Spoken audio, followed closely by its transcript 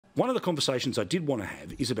one of the conversations I did want to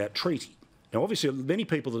have is about treaty. Now, obviously, many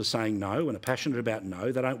people that are saying no and are passionate about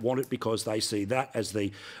no, they don't want it because they see that as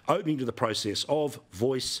the opening to the process of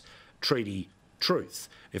voice, treaty, truth.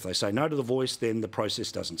 If they say no to the voice, then the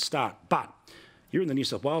process doesn't start. But you're in the New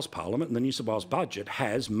South Wales Parliament, and the New South Wales budget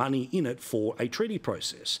has money in it for a treaty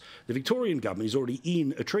process. The Victorian government is already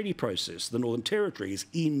in a treaty process. The Northern Territory is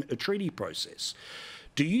in a treaty process.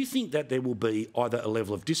 Do you think that there will be either a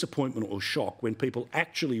level of disappointment or shock when people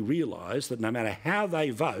actually realise that no matter how they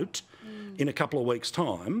vote in a couple of weeks'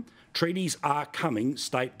 time, treaties are coming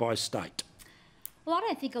state by state? Well, I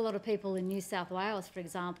don't think a lot of people in New South Wales, for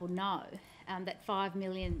example, know that $5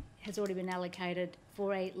 million has already been allocated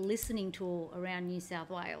for a listening tour around New South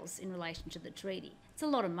Wales in relation to the treaty. It's a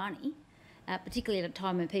lot of money, particularly at a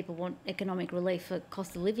time when people want economic relief for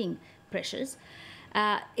cost of living pressures.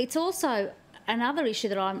 It's also another issue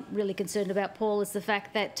that I'm really concerned about, Paul, is the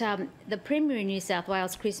fact that the Premier in New South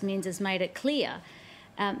Wales, Chris Minns, has made it clear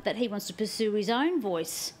that he wants to pursue his own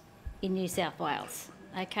voice in New South Wales.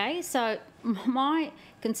 Okay, so my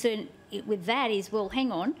concern with that is, well,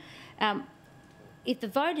 hang on, if the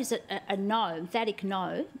vote is a no, emphatic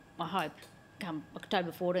no, I hope, come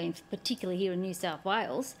October 14th, particularly here in New South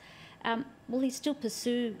Wales, will he still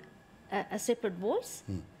pursue a separate voice?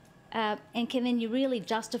 And can then you really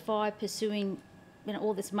justify pursuing,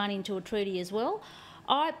 all this money into a treaty as well?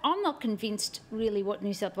 I'm not convinced really what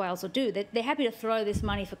New South Wales will do. They're happy to throw this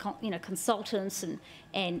money for consultants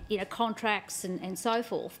and contracts and so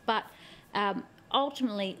forth. But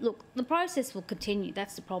ultimately, look, the process will continue.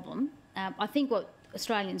 That's the problem. I think what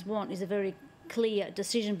Australians want is a very clear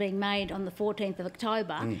decision being made on the 14th of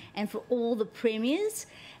October and for all the premiers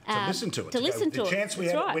to listen to it.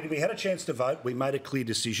 When we had a chance to vote, we made a clear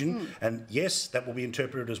decision. And yes, that will be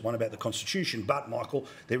interpreted as one about the Constitution. But, Michael,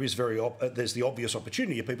 there is there's the obvious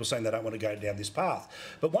opportunity of people saying they don't want to go down this path.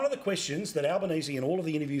 But one of the questions that Albanese in all of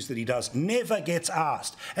the interviews that he does never gets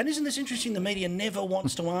asked, and isn't this interesting, the media never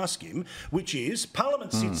wants to ask him, which is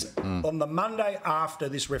Parliament sits on the Monday after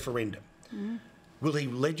this referendum. Will he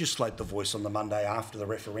legislate the voice on the Monday after the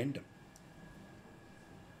referendum?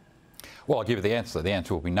 Well, I'll give you the answer. The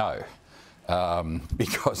answer will be no,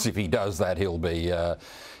 because if he does that, he'll be a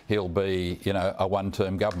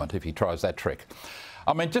one-term government if he tries that trick.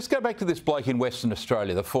 I mean, just go back to this bloke in Western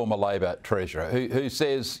Australia, the former Labor treasurer, who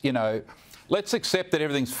says, let's accept that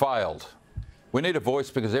everything's failed. We need a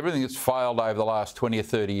voice because everything that's failed over the last 20 or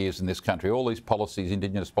 30 years in this country, all these policies,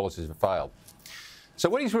 Indigenous policies, have failed. So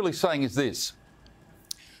what he's really saying is this: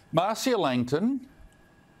 Marcia Langton,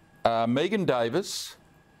 Megan Davis,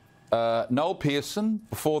 Noel Pearson,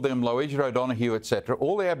 before them Louisa O'Donoghue, etc.,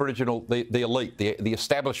 all the Aboriginal, the elite, the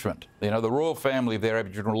establishment, the royal family of their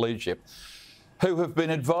Aboriginal leadership, who have been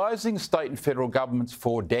advising state and federal governments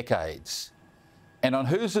for decades, and on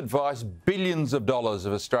whose advice billions of dollars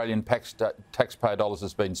of Australian taxpayer dollars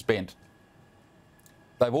has been spent.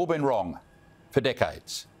 They've all been wrong for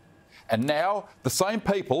decades. And now the same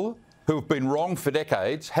people who have been wrong for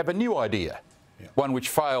decades have a new idea. One which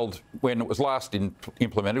failed when it was last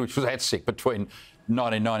implemented, which was ATSIC between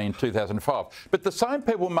 1990 and 2005. But the same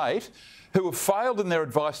people, mate, who have failed in their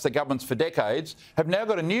advice to governments for decades have now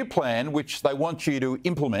got a new plan which they want you to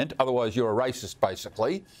implement, otherwise you're a racist,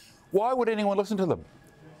 basically. Why would anyone listen to them?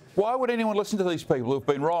 Why would anyone listen to these people who've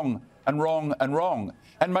been wrong and wrong and wrong?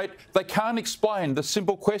 And, mate, they can't explain the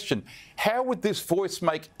simple question: how would this voice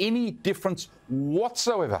make any difference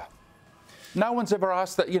whatsoever? No one's ever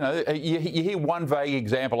asked that. You hear one vague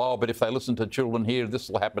example, but if they listen to children here, this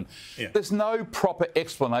will happen. There's no proper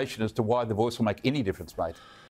explanation as to why the voice will make any difference, mate.